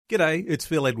G'day, it's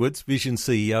Phil Edwards, Vision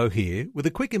CEO here, with a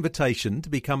quick invitation to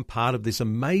become part of this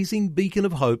amazing beacon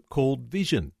of hope called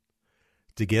Vision.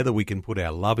 Together we can put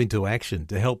our love into action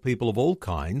to help people of all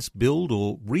kinds build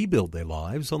or rebuild their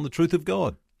lives on the truth of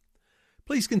God.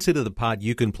 Please consider the part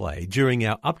you can play during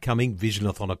our upcoming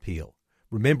Visionathon appeal,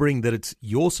 remembering that it's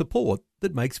your support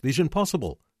that makes Vision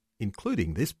possible,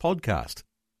 including this podcast.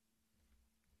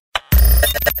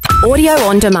 Audio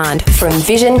on demand from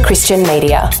Vision Christian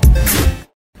Media.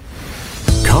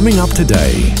 Coming up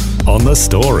today on The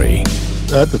Story.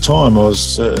 At the time, I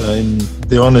was in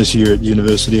the honours year at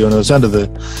university, and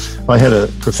I had a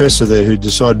professor there who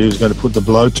decided he was going to put the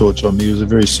blowtorch on me. He was a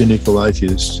very cynical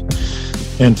atheist.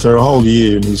 And for a whole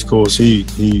year in his course, he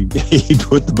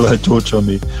put the blowtorch on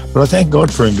me. But I thank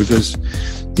God for him, because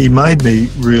he made me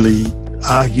really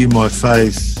argue my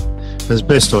faith as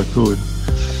best I could.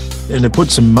 And it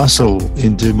put some muscle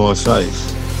into my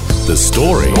faith. The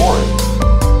Story.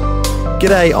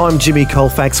 G'day, I'm Jimmy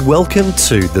Colfax. Welcome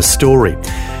to The Story.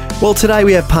 Well, today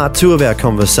we have part 2 of our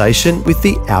conversation with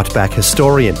the Outback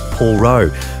historian, Paul Rowe,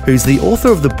 who's the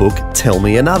author of the book Tell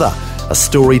Me Another, a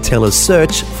storyteller's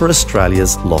search for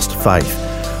Australia's lost faith.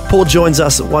 Paul joins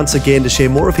us once again to share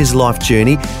more of his life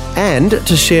journey and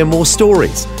to share more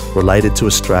stories related to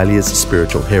Australia's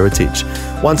spiritual heritage.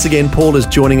 Once again, Paul is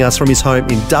joining us from his home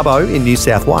in Dubbo in New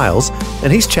South Wales,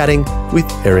 and he's chatting with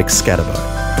Eric Scatterbo.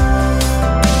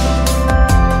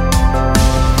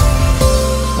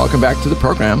 Welcome back to the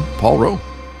program, Paul Rowe.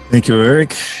 Thank you,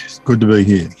 Eric. It's good to be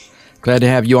here. Glad to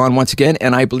have you on once again.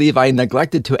 And I believe I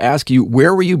neglected to ask you,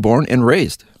 where were you born and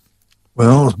raised?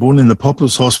 Well, I was born in the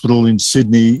Poplars Hospital in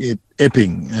Sydney, at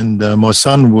Epping, and my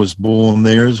son was born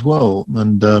there as well.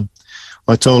 And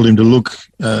I told him to look,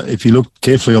 if he looked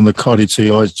carefully on the cot, he'd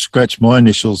see I scratched my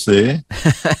initials there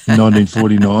in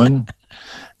 1949.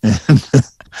 And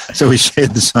so we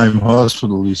shared the same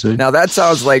hospital, you see. Now, that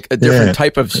sounds like a different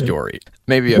type of story.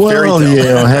 Maybe a fairy tale. Well,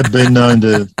 yeah, I have been known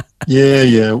to...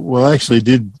 Yeah. Well, I actually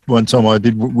did one time. I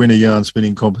did win a yarn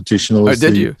spinning competition. I was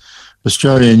did you?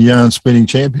 Australian yarn spinning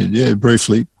champion, yeah,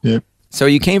 briefly, yeah. So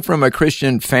you came from a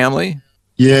Christian family?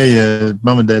 Yeah.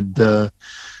 Mum and Dad,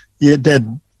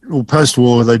 Dad, well,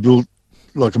 post-war, they built,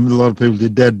 like a lot of people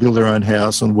did, Dad built their own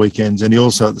house on weekends, and he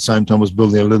also at the same time was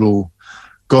building a little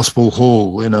gospel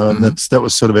hall, and that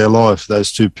was sort of our life,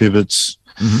 those two pivots.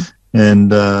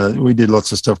 And we did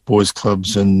lots of stuff, boys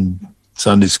clubs and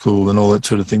Sunday school and all that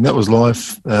sort of thing. That was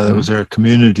life. That was our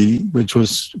community, which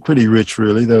was pretty rich,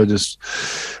 really. They were just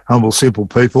humble, simple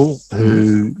people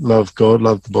who loved God,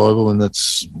 loved the Bible, and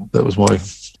that was my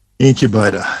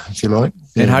incubator, if you like.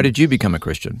 And how did you become a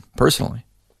Christian, personally?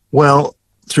 Well,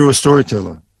 through a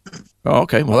storyteller. Oh,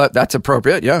 okay. Well, that's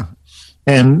appropriate, yeah.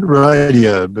 And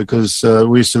radio, because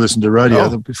we used to listen to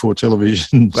radio before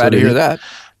television. Glad to hear that.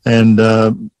 And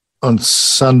on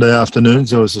Sunday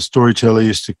afternoons, there was a storyteller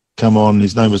used to come on.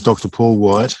 His name was Dr. Paul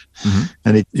White,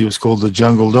 and he was called the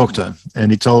Jungle Doctor.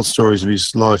 And he told stories of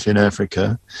his life in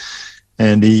Africa,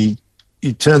 and he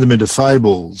turned them into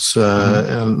fables,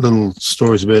 little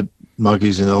stories about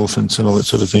monkeys and elephants and all that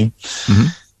sort of thing.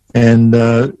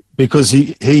 And because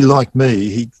he like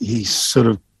me, he sort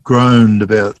of groaned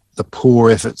about the poor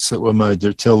efforts that were made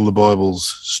to tell the Bible's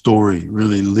story,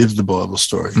 really live the Bible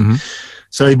story.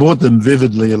 So he brought them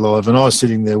vividly alive, and I was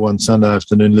sitting there one Sunday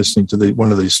afternoon listening to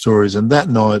one of these stories, and that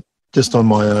night, just on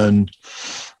my own,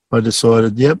 I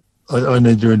decided, I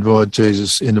need to invite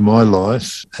Jesus into my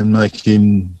life and make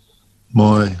him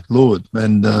my Lord.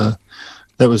 And that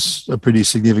was a pretty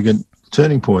significant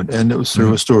turning point, and it was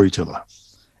through a storyteller.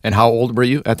 And how old were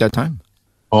you at that time?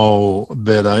 Oh,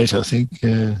 about 8, I think.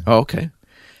 Yeah. Oh, okay.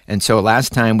 And so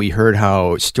last time we heard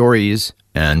how stories,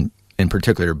 and in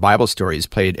particular Bible stories,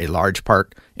 played a large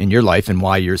part in your life and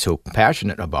why you're so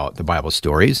passionate about the Bible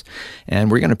stories.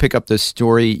 And we're going to pick up the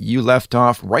story you left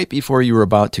off right before you were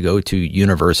about to go to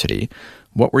university.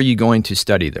 What were you going to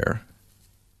study there?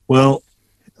 Well,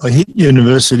 I hit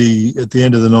university at the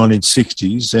end of the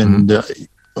 1960s, and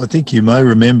I think you may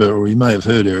remember, or you may have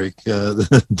heard, Eric,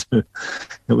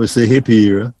 it was the hippie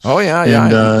era. Oh, yeah.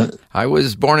 And, I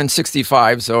was born in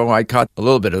 65, so I caught a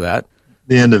little bit of that.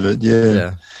 The end of it,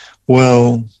 yeah.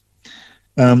 Well,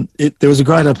 there was a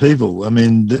great upheaval. I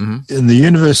mean, and the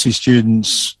university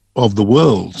students of the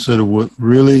world sort of were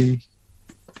really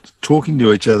talking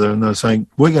to each other, and they were saying,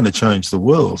 we're going to change the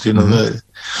world. You know, the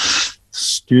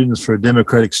Students for a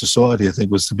Democratic Society, I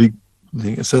think, was the big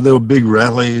thing. So there were big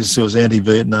rallies. There was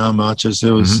anti-Vietnam marches.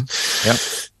 There was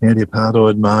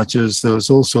anti-apartheid marches. There was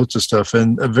all sorts of stuff,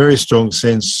 and a very strong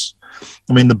sense.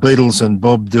 I mean, the Beatles and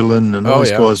Bob Dylan and all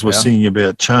those guys were singing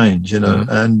about change, you know,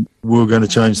 and we were going to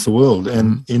change the world.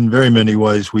 And in very many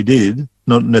ways we did.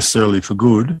 not necessarily for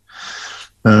good.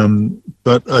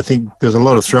 But I think there's a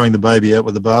lot of throwing the baby out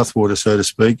with the bathwater, so to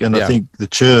speak. And I think the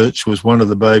church was one of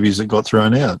the babies that got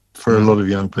thrown out for a lot of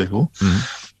young people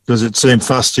because it seemed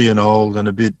fusty and old and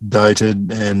a bit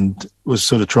dated and was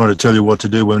sort of trying to tell you what to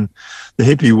do when the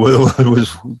hippie world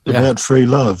was about free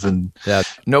love. And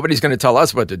nobody's going to tell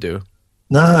us what to do.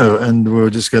 No, and we were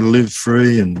just going to live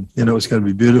free and, it's going to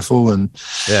be beautiful. And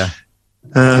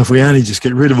if we only just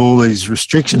get rid of all these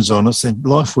restrictions on us, then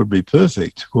life would be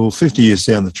perfect. Well, 50 years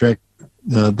down the track,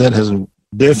 that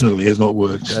definitely has not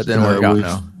worked. That didn't work out,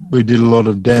 no. We did a lot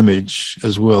of damage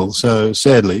as well, so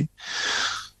sadly.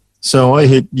 So I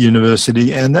hit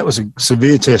university, and that was a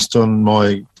severe test on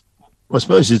my, I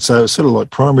suppose you'd say it was sort of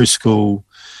like primary school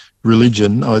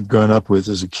religion I'd grown up with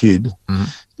as a kid.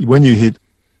 When you hit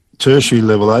tertiary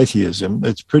level atheism,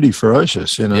 it's pretty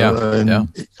ferocious, and I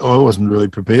wasn't really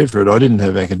prepared for it. I didn't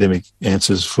have academic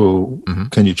answers for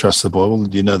can you trust the Bible?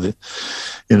 Do you know that,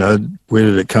 where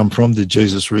did it come from? Did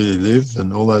Jesus really live?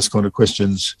 And all those kind of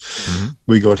questions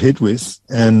we got hit with.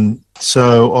 And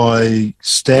so I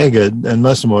staggered, and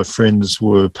most of my friends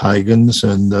were pagans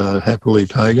and happily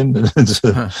pagan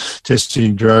and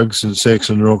testing drugs and sex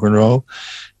and rock and roll.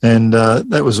 And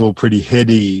that was all pretty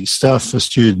heady stuff for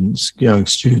students, young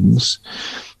students.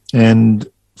 And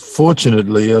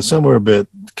fortunately, somewhere about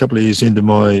a couple of years into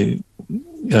my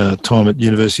time at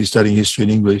university studying history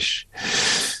and English,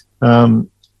 I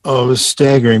was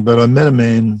staggering, but I met a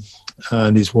man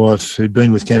and his wife who'd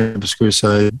been with Campus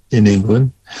Crusade in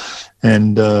England.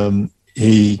 And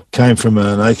he came from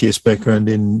an atheist background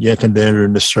in Yackandandah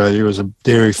in Australia. He was a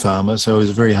dairy farmer, so he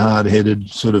was a very hard-headed,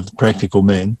 sort of practical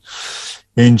man.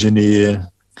 Engineer,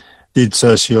 did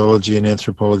sociology and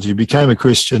anthropology, became a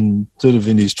Christian sort of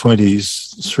in his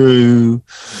 20s through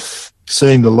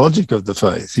seeing the logic of the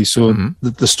faith. He saw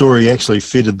that the story actually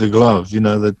fitted the glove,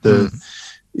 that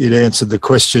it answered the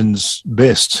questions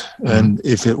best. And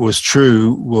if it was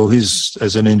true, well,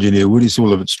 as an engineer would, he said,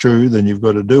 well, if it's true, then you've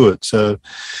got to do it. So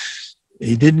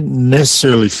he didn't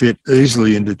necessarily fit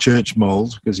easily into church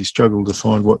molds because he struggled to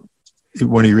find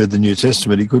when he read the New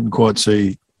Testament, he couldn't quite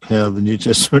see how the New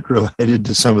Testament related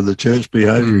to some of the church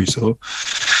behaviour he saw.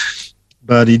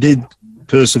 But he did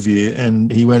persevere,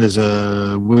 and he went as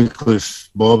a Wycliffe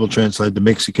Bible translator to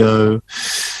Mexico,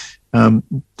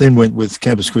 then went with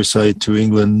Campus Crusade to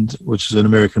England, which is an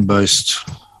American-based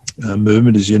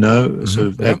movement, as you know, a sort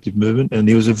of active movement. And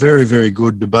he was a very, very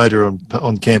good debater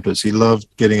on campus. He loved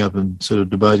getting up and sort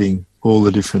of debating all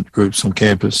the different groups on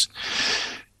campus,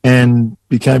 and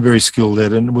became very skilled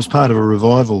at it, and was part of a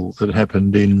revival that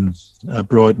happened in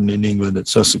Brighton in England at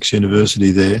Sussex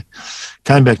University there.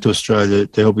 Came back to Australia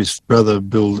to help his brother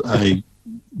build a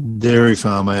dairy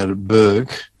farm out at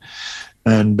Burke,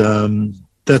 and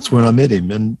that's when I met him.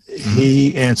 And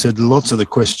he answered lots of the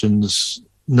questions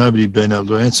nobody had been able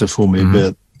to answer for me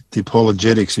about the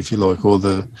apologetics, if you like, or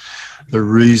the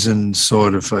reason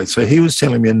side of faith. So he was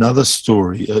telling me another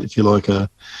story, if you like,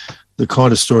 the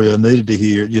kind of story I needed to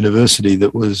hear at university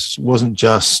that wasn't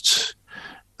just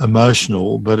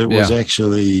emotional, but it was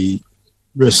actually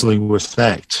wrestling with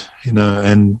fact,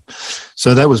 and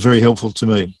so that was very helpful to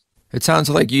me. It sounds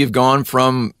like you've gone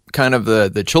from kind of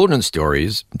the children's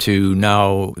stories to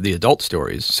now the adult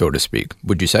stories, so to speak,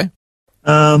 would you say?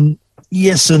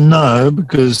 Yes and no,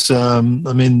 because,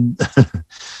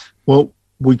 well,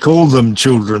 we call them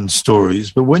children's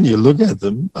stories, but when you look at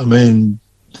them,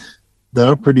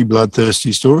 they're pretty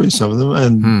bloodthirsty stories, some of them,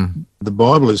 and the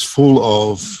Bible is full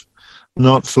of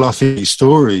not fluffy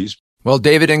stories. Well,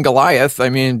 David and Goliath,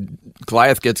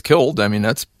 Goliath gets killed.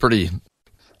 That's pretty...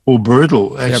 Well,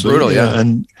 brutal, actually. Yeah, brutal, yeah.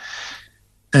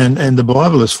 And the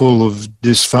Bible is full of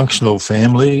dysfunctional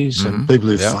families and people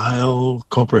who fail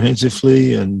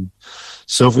comprehensively, and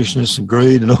selfishness and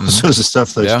greed and all sorts of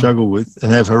stuff they struggle with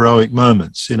and have heroic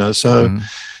moments, So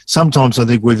sometimes I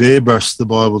think we've airbrushed the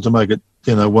Bible to make it,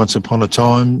 once upon a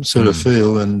time sort of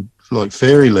feel and like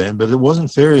fairyland, but it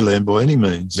wasn't fairyland by any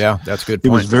means. Yeah, that's a good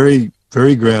point. It was very,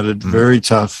 very grounded, very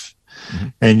tough,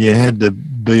 and you had to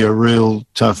be a real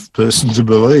tough person to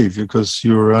believe because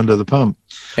you were under the pump.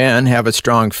 And have a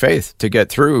strong faith to get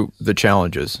through the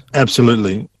challenges.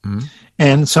 Absolutely.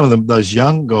 And some of them, those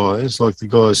young guys, like the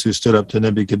guys who stood up to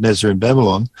Nebuchadnezzar in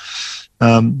Babylon,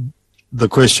 the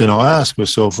question I asked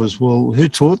myself was, well, who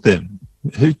taught them?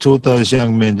 Who taught those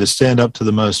young men to stand up to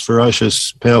the most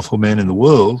ferocious, powerful man in the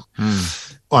world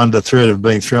under threat of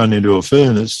being thrown into a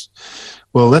furnace?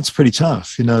 Well, that's pretty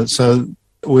tough, So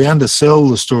we undersell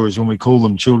the stories when we call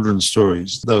them children's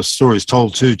stories. Those stories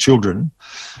told to children,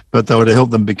 but they were to help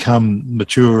them become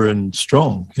mature and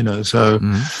strong, So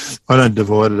I don't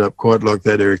divide it up quite like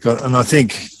that, Eric. And I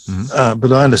think,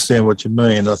 but I understand what you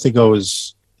mean. I think I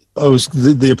was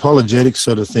the apologetic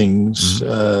sort of things,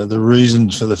 the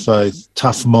reasons for the faith,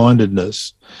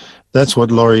 tough-mindedness. That's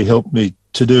what Laurie helped me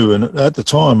to do. And at the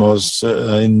time, I was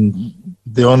in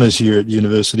the honours year at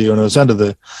university, and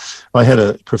I had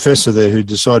a professor there who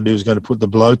decided he was going to put the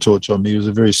blowtorch on me. He was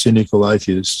a very cynical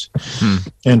atheist.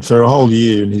 And for a whole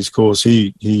year in his course,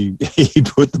 he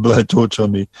put the blowtorch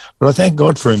on me. But I thank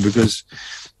God for him, because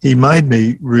he made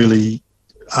me really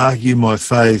argue my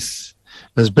faith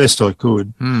as best I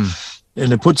could. And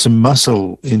it put some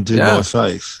muscle into my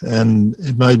faith, and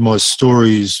it made my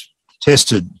stories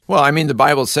tested. Well, I mean, the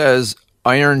Bible says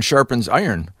iron sharpens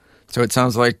iron. So it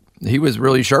sounds like he was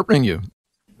really sharpening you.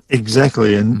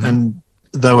 Exactly. And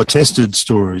they were tested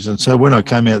stories. And so when I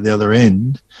came out the other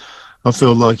end, I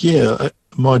felt like,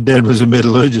 my dad was a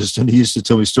metallurgist, and he used to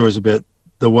tell me stories about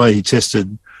the way he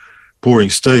tested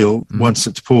pouring steel. Once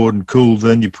it's poured and cooled,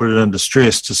 then you put it under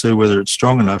stress to see whether it's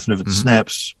strong enough. And if it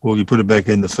snaps, well, you put it back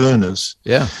in the furnace.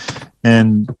 Yeah.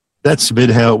 And that's a bit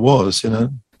how it was,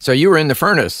 So you were in the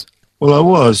furnace. Well, I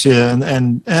was, and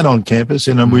on campus,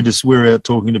 we were out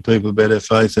talking to people about our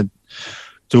faith, and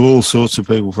to all sorts of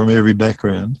people from every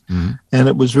background, and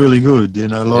it was really good.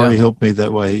 Laurie helped me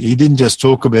that way. He didn't just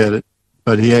talk about it,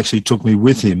 but he actually took me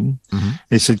with him.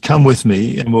 He said, "Come with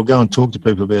me, and we'll go and talk to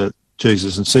people about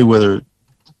Jesus and see whether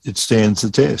it stands the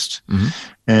test."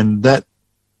 And that,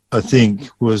 I think,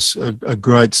 was a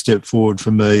great step forward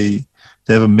for me,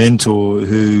 to have a mentor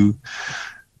who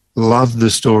loved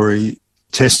the story,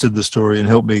 tested the story, and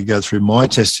helped me go through my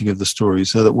testing of the story,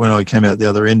 so that when I came out the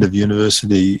other end of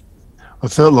university, I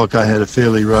felt like I had a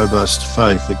fairly robust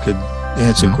faith that could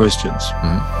answer questions.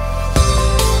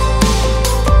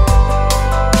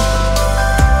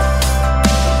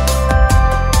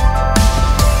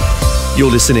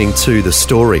 You're listening to The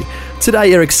Story.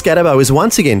 Today, Eric Scatterbo is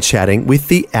once again chatting with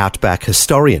the Outback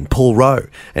historian, Paul Rowe,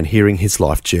 and hearing his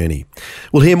life journey.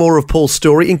 We'll hear more of Paul's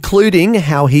story, including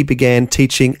how he began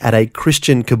teaching at a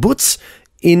Christian kibbutz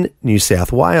in New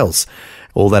South Wales.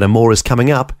 All that and more is coming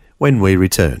up when we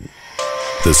return.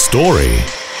 The Story.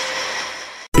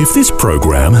 If this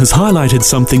program has highlighted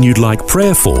something you'd like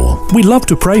prayer for, we'd love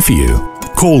to pray for you.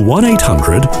 Call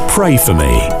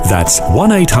 1-800-PRAY-FOR-ME. That's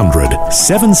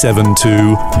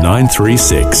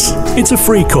 1-800-772-936. It's a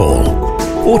free call.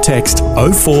 Or text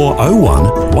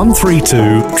 0401 132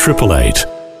 888.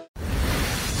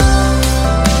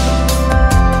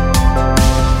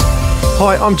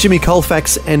 Hi, I'm Jimmy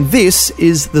Colfax, and this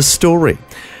is The Story.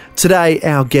 Today,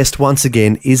 our guest once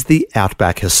again is the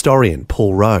Outback historian,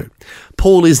 Paul Rowe.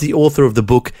 Paul is the author of the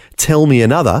book Tell Me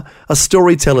Another, a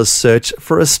storyteller's search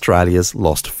for Australia's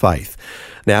lost faith.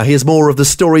 Now, here's more of the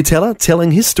storyteller telling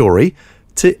his story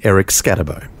to Eric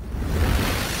Scatterbo.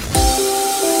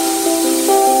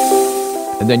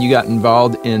 And then you got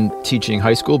involved in teaching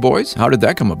high school boys. How did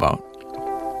that come about?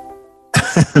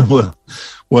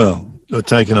 Well, I'd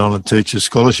taken on a teacher's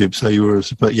scholarship, so you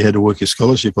had to work your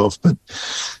scholarship off. But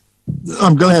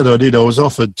I'm glad I did. I was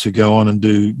offered to go on and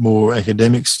do more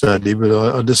academic study,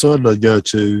 but I decided I'd go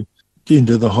into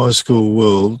the high school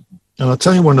world. And I'll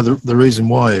tell you one of the reason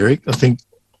why, Eric. I think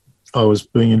I was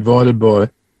being invited by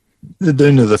the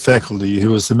dean of the faculty,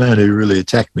 who was the man who really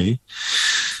attacked me.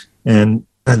 And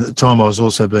at the time, I was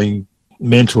also being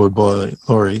mentored by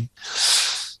Laurie.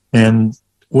 And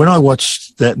when I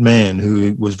watched that man,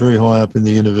 who was very high up in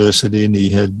the university, and he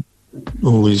had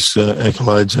all his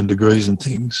accolades and degrees and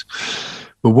things,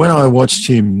 but when I watched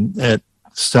him at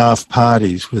staff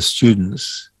parties with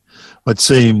students, I'd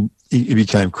see him, he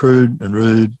became crude and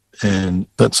rude and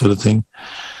that sort of thing.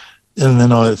 And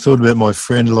then I thought about my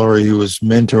friend Laurie, who was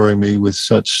mentoring me with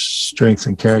such strength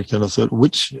and character, and I thought,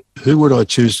 who would I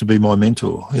choose to be my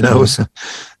mentor? That was a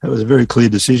very clear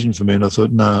decision for me. And I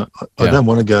thought, no, I don't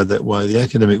want to go that way. The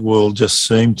academic world just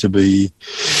seemed to be,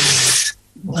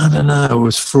 I don't know, it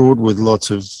was fraught with lots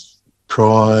of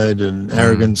pride and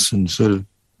arrogance and sort of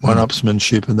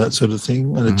one-upsmanship and that sort of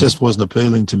thing, and it just wasn't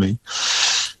appealing to me.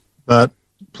 But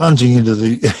plunging into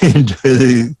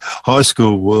the high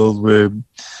school world, where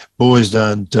boys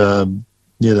don't, they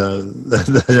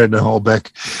don't hold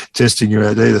back testing you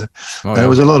out either. It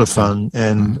was a lot of fun,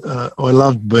 and I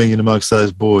loved being in amongst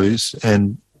those boys.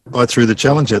 And I threw the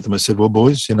challenge at them. I said, well,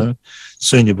 boys,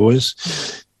 senior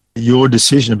boys, your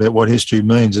decision about what history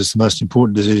means is the most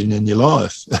important decision in your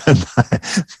life. And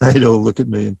they'd all look at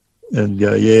me and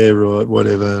go, yeah, right,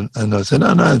 whatever. And I said,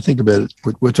 no, think about it.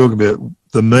 We're talking about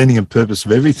the meaning and purpose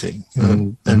of everything.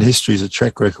 And history is a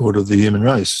track record of the human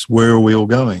race. Where are we all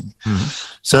going?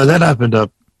 So that opened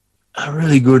up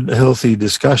really good, healthy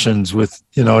discussions with,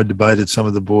 I debated some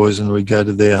of the boys and we'd go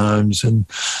to their homes, and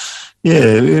yeah,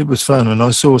 it was fun. And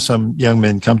I saw some young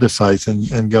men come to faith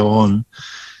and go on.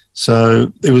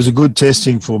 So it was a good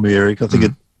testing for me, Eric. I think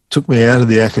it took me out of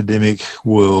the academic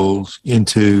world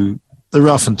into the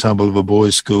rough and tumble of a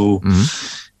boys' school.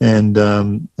 And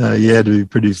you had to be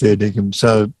pretty fair dinkum.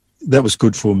 So that was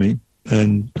good for me,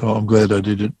 and I'm glad I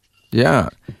did it. Yeah.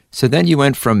 So then you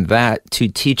went from that to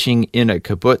teaching in a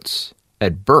kibbutz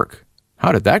at Burke.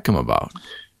 How did that come about?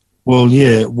 Well,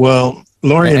 yeah. Well,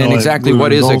 Laurie and I... exactly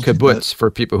what is a kibbutz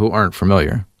for people who aren't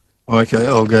familiar? Okay,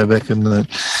 I'll go back and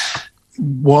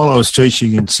while I was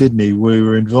teaching in Sydney, we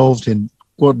were involved in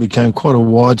what became quite a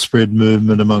widespread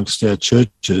movement amongst our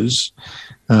churches,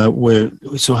 where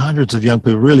we saw hundreds of young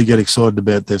people really get excited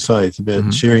about their faith,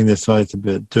 about sharing their faith,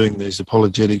 about doing these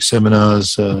apologetic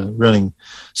seminars, running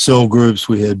cell groups.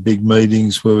 We had big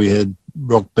meetings where we had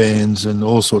rock bands and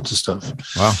all sorts of stuff.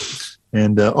 Wow.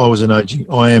 And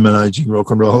I am an aging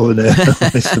rock and roller now.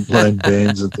 I used to play in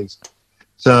bands and things.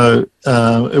 So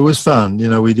it was fun.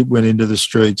 We went into the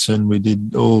streets and we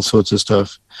did all sorts of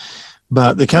stuff.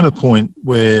 But there came a point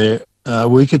where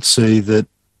we could see that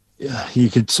you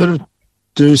could sort of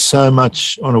do so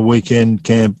much on a weekend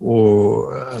camp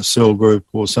or a cell group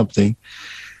or something.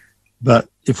 But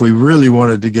if we really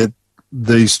wanted to get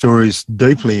these stories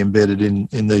deeply embedded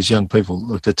in these young people,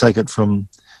 like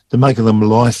to make them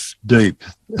life deep,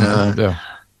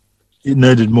 it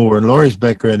needed more. And Laurie's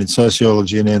background in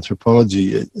sociology and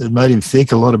anthropology, it made him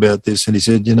think a lot about this. And he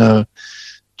said,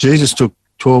 Jesus took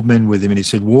 12 men with him and he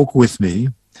said, walk with me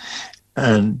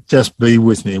and just be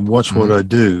with me and watch what I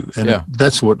do. And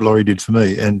that's what Laurie did for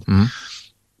me. And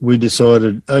we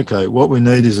decided, okay, what we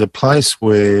need is a place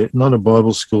where, not a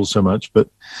Bible school so much, but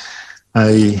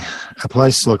a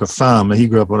place like a farm. He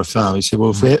grew up on a farm. He said,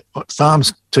 well,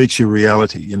 farms teach you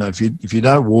reality. If you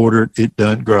don't water it, it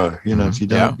don't grow. If you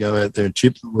don't go out there and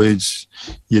chip the weeds,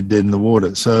 you're dead in the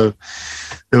water. So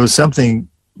there was something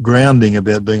grounding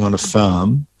about being on a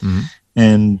farm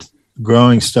and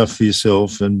growing stuff for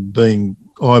yourself and being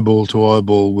eyeball to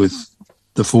eyeball with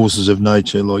the forces of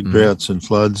nature, like droughts and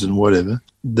floods and whatever,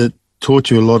 that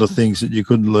taught you a lot of things that you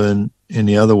couldn't learn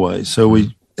any other way. So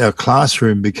our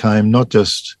classroom became not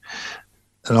just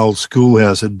an old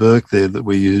schoolhouse at Burke there that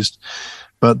we used,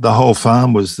 but the whole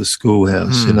farm was the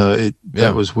schoolhouse.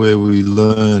 That was where we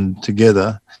learned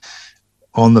together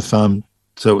on the farm.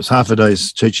 So it was half a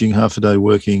day's teaching, half a day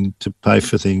working to pay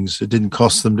for things. It didn't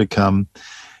cost them to come.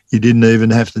 You didn't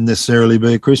even have to necessarily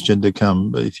be a Christian to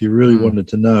come. But if you really wanted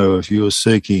to know, if you were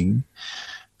seeking,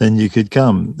 then you could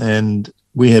come. And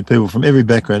we had people from every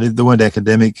background. There weren't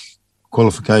academic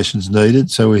qualifications needed.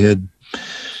 So we had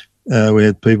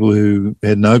people who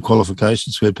had no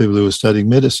qualifications. We had people who were studying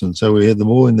medicine. So we had them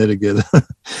all in there together.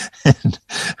 And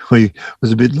it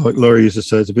was a bit like Laurie used to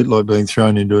say, it's a bit like being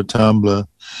thrown into a tumbler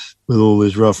with all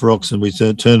these rough rocks, and we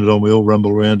turned it on, we all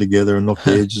rumble around together and knock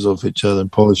the edges off each other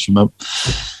and polish them up.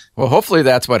 Well, hopefully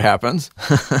that's what happens.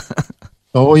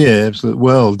 Oh, yeah, absolutely.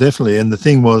 Well, definitely. And the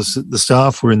thing was that the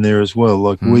staff were in there as well.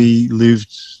 Like we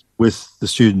lived with the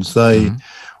students. They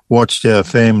watched our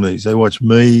families. They watched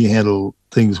me handle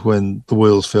things when the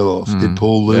wheels fell off. Did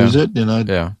Paul lose it?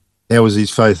 How was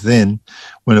his faith then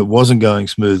when it wasn't going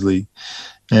smoothly?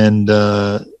 And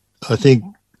I think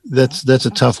that's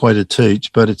a tough way to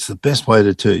teach, but it's the best way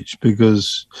to teach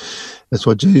because that's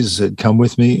what Jesus said, come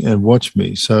with me and watch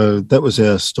me. So that was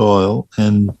our style.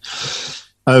 And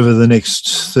over the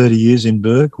next 30 years in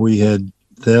Burke, we had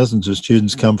thousands of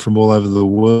students come from all over the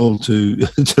world to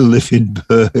live in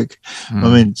Burke. I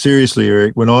mean, seriously,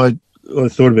 Eric, when I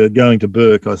thought about going to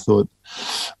Burke,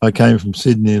 I came from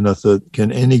Sydney and I thought,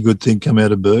 can any good thing come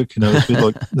out of Burke? It's a bit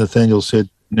like Nathaniel said,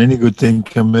 can any good thing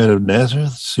come out of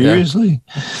Nazareth? Seriously?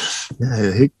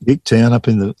 Yeah, hick town up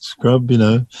in the scrub,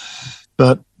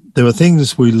 But there were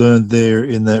things we learned there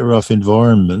in that rough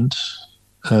environment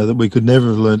that we could never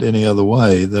have learned any other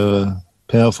way. There were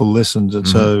powerful lessons. And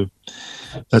so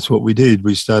that's what we did.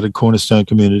 We started Cornerstone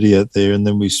Community out there, and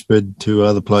then we spread to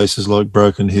other places like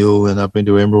Broken Hill and up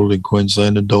into Emerald in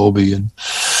Queensland and Dalby and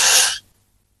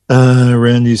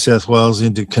around New South Wales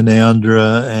into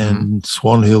Canowindra and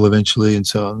Swan Hill eventually and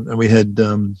so on. And we had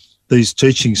these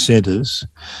teaching centres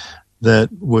that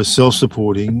were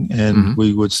self-supporting, and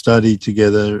we would study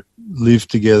together, live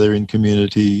together in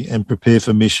community and prepare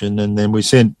for mission. And then we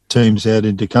sent teams out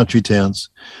into country towns,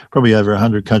 probably over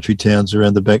 100 country towns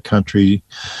around the backcountry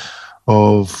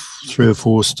of 3 or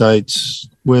 4 states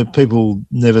where people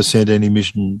never sent any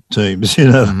mission teams,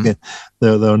 they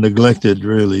were neglected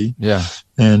really. Yeah.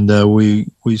 And we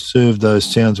served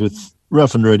those towns with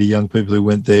rough and ready young people who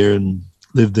went there and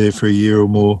lived there for a year or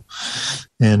more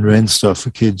and ran stuff for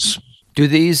kids. Do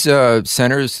these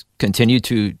centers continue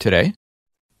to today?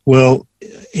 Well,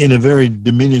 in a very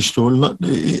diminished or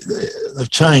they've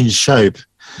changed shape.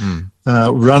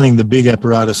 Running the big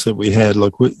apparatus that we had,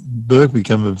 like Bourke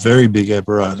became a very big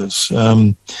apparatus.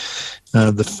 The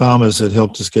farmers that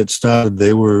helped us get started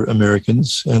there were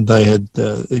Americans, and they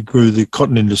grew the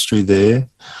cotton industry there.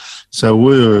 So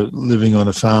we were living on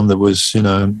a farm that was,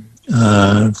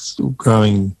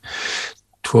 growing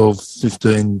 12,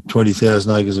 15,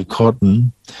 20,000 acres of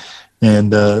cotton.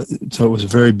 And so it was a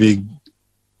very big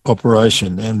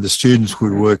operation, and the students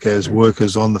would work as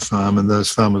workers on the farm, and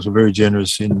those farmers were very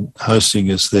generous in hosting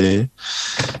us there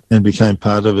and became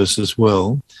part of us as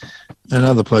well. And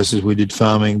other places we did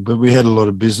farming, but we had a lot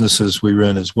of businesses we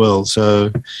ran as well.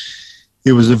 So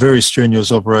it was a very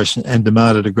strenuous operation and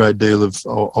demanded a great deal of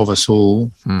us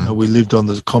all. We lived on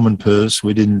the common purse.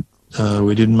 We didn't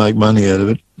make money out of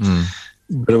it,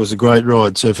 but it was a great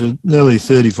ride. So for nearly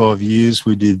 35 years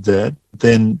we did that.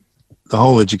 Then the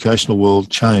whole educational world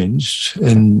changed,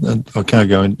 and I can't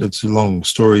go in, it's a long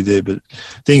story there, but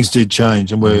things did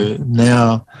change, and we're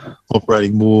now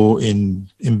operating more in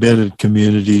embedded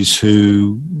communities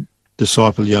who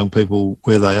disciple young people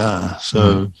where they are.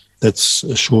 So that's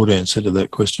a short answer to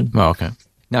that question. Oh, okay.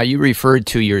 Now, you referred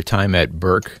to your time at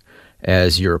Bourke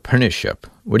as your apprenticeship.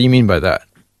 What do you mean by that?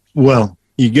 Well,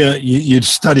 you'd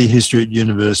study history at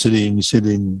university, and you sit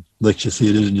in lecture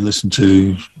theatres and you listen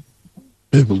to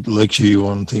people lecture you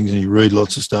on things, and you read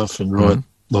lots of stuff and write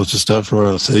lots of stuff,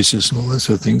 write a thesis and all that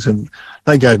sort of things. And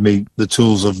they gave me the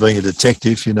tools of being a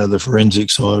detective, the forensic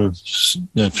side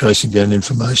of tracing down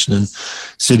information and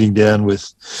sitting down with,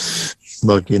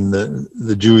 like in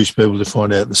the Jewish people, to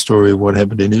find out the story of what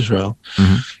happened in Israel.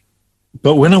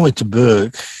 But when I went to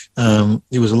Bourke,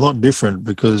 it was a lot different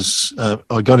because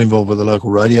I got involved with a local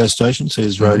radio station,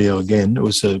 Sears Radio again. It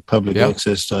was a public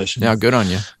access station. Yeah, good on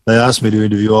you. They asked me to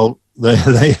interview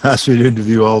they asked me to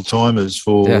interview old timers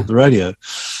for the radio.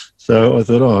 So I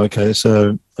thought, okay.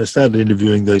 So I started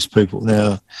interviewing these people.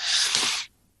 Now,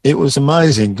 it was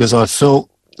amazing because I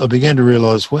began to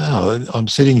realise, wow, I'm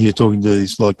sitting here talking to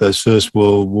those First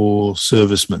World War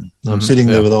servicemen. I'm sitting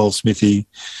there with old Smithy.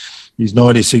 He's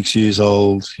 96 years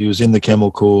old. He was in the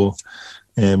Camel Corps,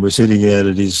 and we're sitting out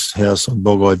at his house on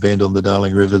Bog Eye Bend on the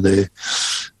Darling River there.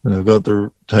 And I've got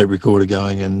the tape recorder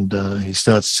going, and he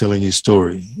starts telling his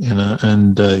story.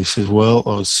 And he says, well,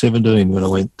 I was 17 when I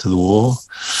went to the war,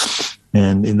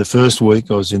 and in the first week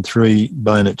I was in 3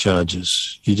 bayonet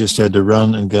charges. You just had to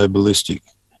run and go ballistic.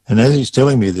 And as he's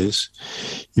telling me this,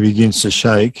 he begins to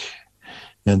shake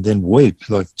and then weep,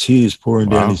 like tears pouring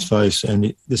down his face.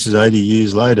 And this is 80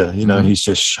 years later, he's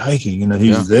just shaking.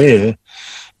 He's there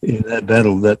in that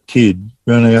battle, that kid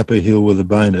running up a hill with a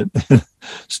bayonet,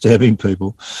 stabbing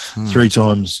people 3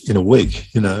 times in a week,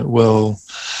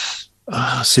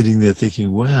 sitting there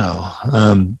thinking,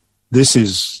 wow, this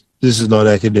is not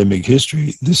academic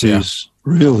history. This is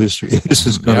real history. This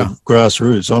is kind of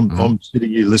grassroots. I'm sitting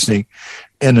here listening.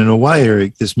 And in a way,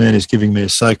 Eric, this man is giving me a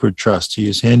sacred trust. He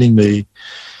is handing me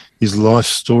his life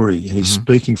story, and he's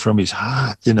speaking from his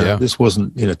heart. This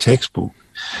wasn't in a textbook.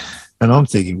 And I'm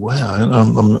thinking, wow,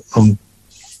 and I'm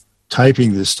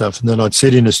taping this stuff. And then I'd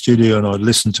sit in a studio and I'd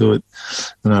listen to it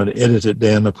and I'd edit it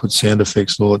down. I'd put sound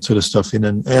effects and all that sort of stuff in.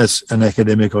 And as an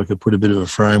academic, I could put a bit of a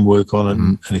framework on it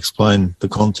and explain the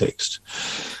context.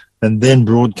 And then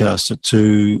broadcast it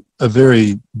to a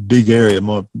very big area.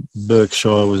 My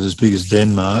Berkshire was as big as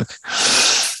Denmark,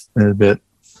 and about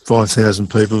 5,000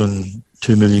 people and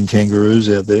 2 million kangaroos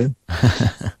out there.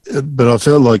 But I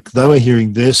felt like they were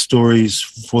hearing their stories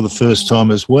for the first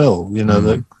time as well.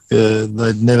 That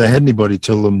they'd never had anybody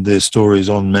tell them their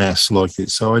stories en masse like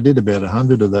this. So I did about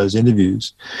 100 of those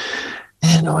interviews.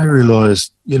 And I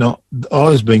realised, I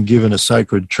was being given a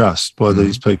sacred trust by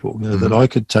these people, that I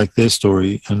could take their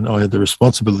story, and I had the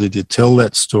responsibility to tell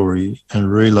that story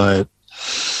and relay it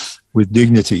with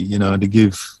dignity, to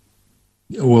give,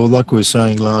 well, like we were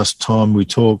saying last time we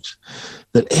talked,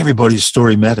 that everybody's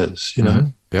story matters,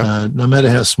 no matter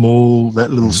how small that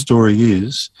little story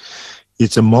is.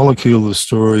 It's a molecule of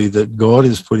story that God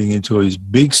is putting into his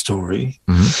big story.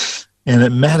 And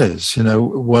it matters,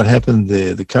 what happened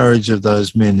there, the courage of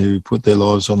those men who put their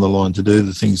lives on the line to do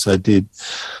the things they did.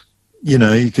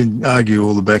 You can argue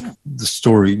all the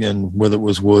story and whether it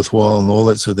was worthwhile and all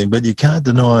that sort of thing, but you can't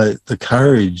deny the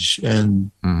courage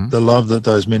and the love that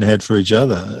those men had for each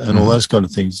other and all those kind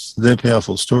of things. They're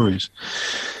powerful stories.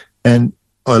 And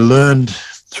I learned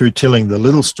through telling the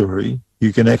little story,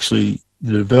 you can actually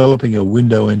developing a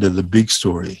window into the big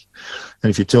story. And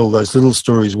if you tell those little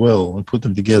stories well and put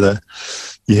them together,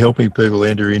 you're helping people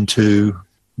enter into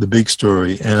the big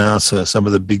story and answer some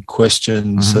of the big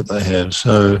questions that they have.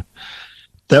 So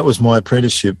that was my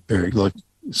apprenticeship, Eric, like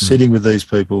sitting with these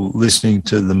people, listening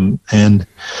to them. And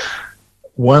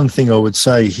one thing I would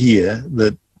say here,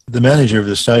 that the manager of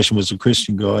the station was a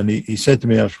Christian guy, and he said to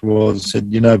me after a while, he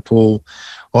said, you know, Paul,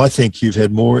 I think you've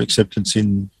had more acceptance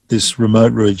in this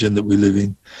remote region that we live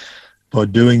in by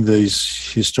doing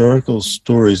these historical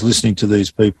stories, listening to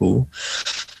these people,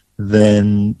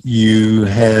 than you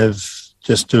have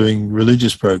just doing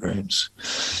religious programs.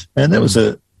 And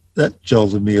that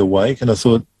jolted me awake, and I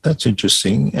thought, that's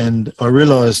interesting. And I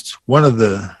realised one of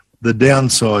the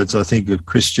downsides, I think, of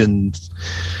Christians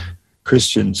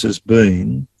has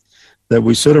been that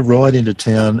we sort of ride into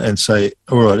town and say,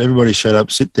 all right, everybody shut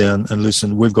up, sit down and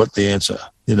listen, we've got the answer,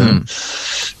 you know.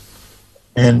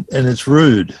 And it's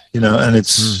rude, you know, and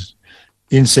it's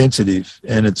insensitive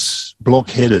and it's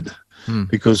blockheaded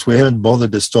because we haven't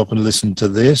bothered to stop and listen to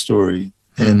their story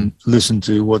and listen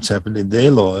to what's happened in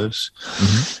their lives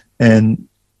and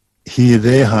hear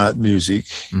their heart music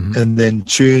and then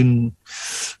tune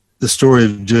the story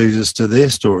of Jesus to their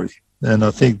story. And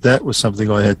I think that was something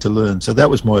I had to learn. So that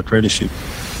was my apprenticeship.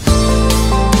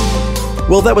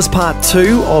 Well, that was part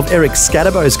 2 of Eric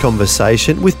Scatterbo's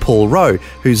conversation with Paul Rowe,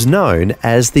 who's known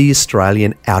as the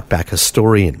Australian Outback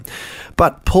Historian.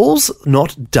 But Paul's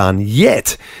not done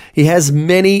yet. He has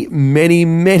many, many,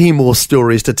 many more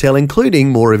stories to tell, including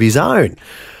more of his own.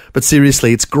 But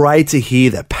seriously, it's great to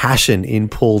hear the passion in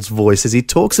Paul's voice as he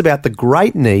talks about the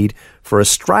great need for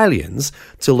Australians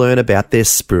to learn about their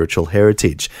spiritual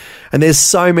heritage. And there's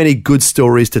so many good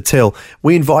stories to tell.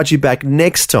 We invite you back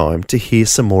next time to hear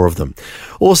some more of them.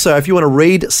 Also, if you want to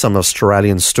read some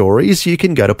Australian stories, you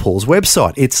can go to Paul's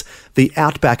website. It's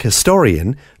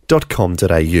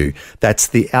theoutbackhistorian.com.au. That's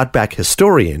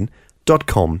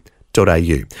theoutbackhistorian.com.au.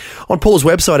 On Paul's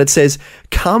website, it says,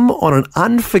 come on an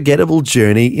unforgettable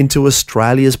journey into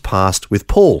Australia's past with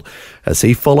Paul as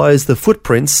he follows the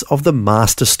footprints of the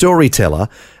master storyteller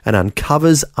and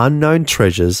uncovers unknown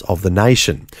treasures of the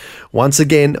nation. Once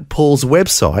again, Paul's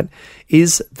website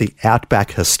is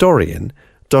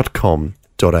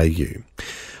theoutbackhistorian.com.au.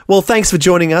 Well, thanks for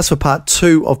joining us for part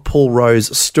 2 of Paul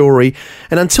Rowe's story.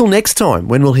 And until next time,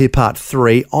 when we'll hear part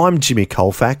 3, I'm Jimmy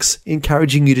Colfax,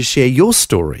 encouraging you to share your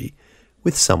story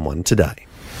with someone today.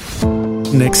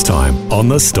 Next time on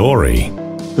The Story.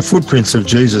 The footprints of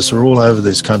Jesus are all over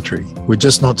this country. We're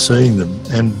just not seeing them.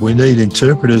 And we need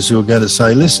interpreters who are going to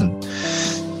say, listen,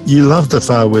 you love the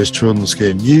Far West Children's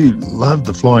Scheme. You love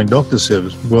the Flying Doctor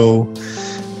Service. Well,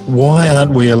 why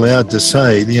aren't we allowed to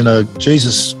say, you know,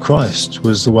 Jesus Christ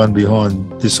was the one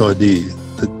behind this idea,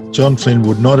 that John Flynn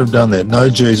would not have done that. No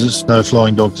Jesus, no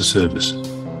Flying Doctor Service.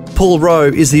 Paul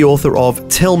Rowe is the author of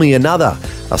Tell Me Another,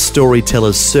 a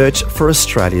storyteller's search for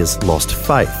Australia's lost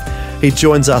faith. He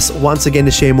joins us once again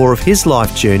to share more of his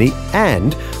life journey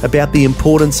and about the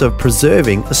importance of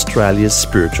preserving Australia's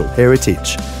spiritual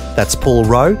heritage. That's Paul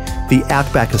Rowe, the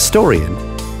Outback Historian,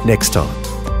 next time.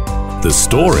 The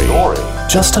Story.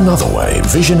 Just another way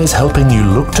Vision is helping you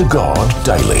look to God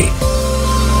daily.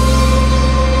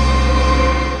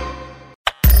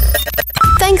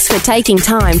 Thanks for taking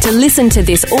time to listen to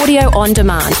this audio on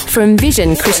demand from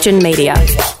Vision Christian Media.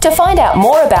 To find out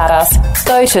more about us,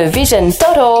 go to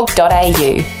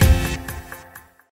vision.org.au.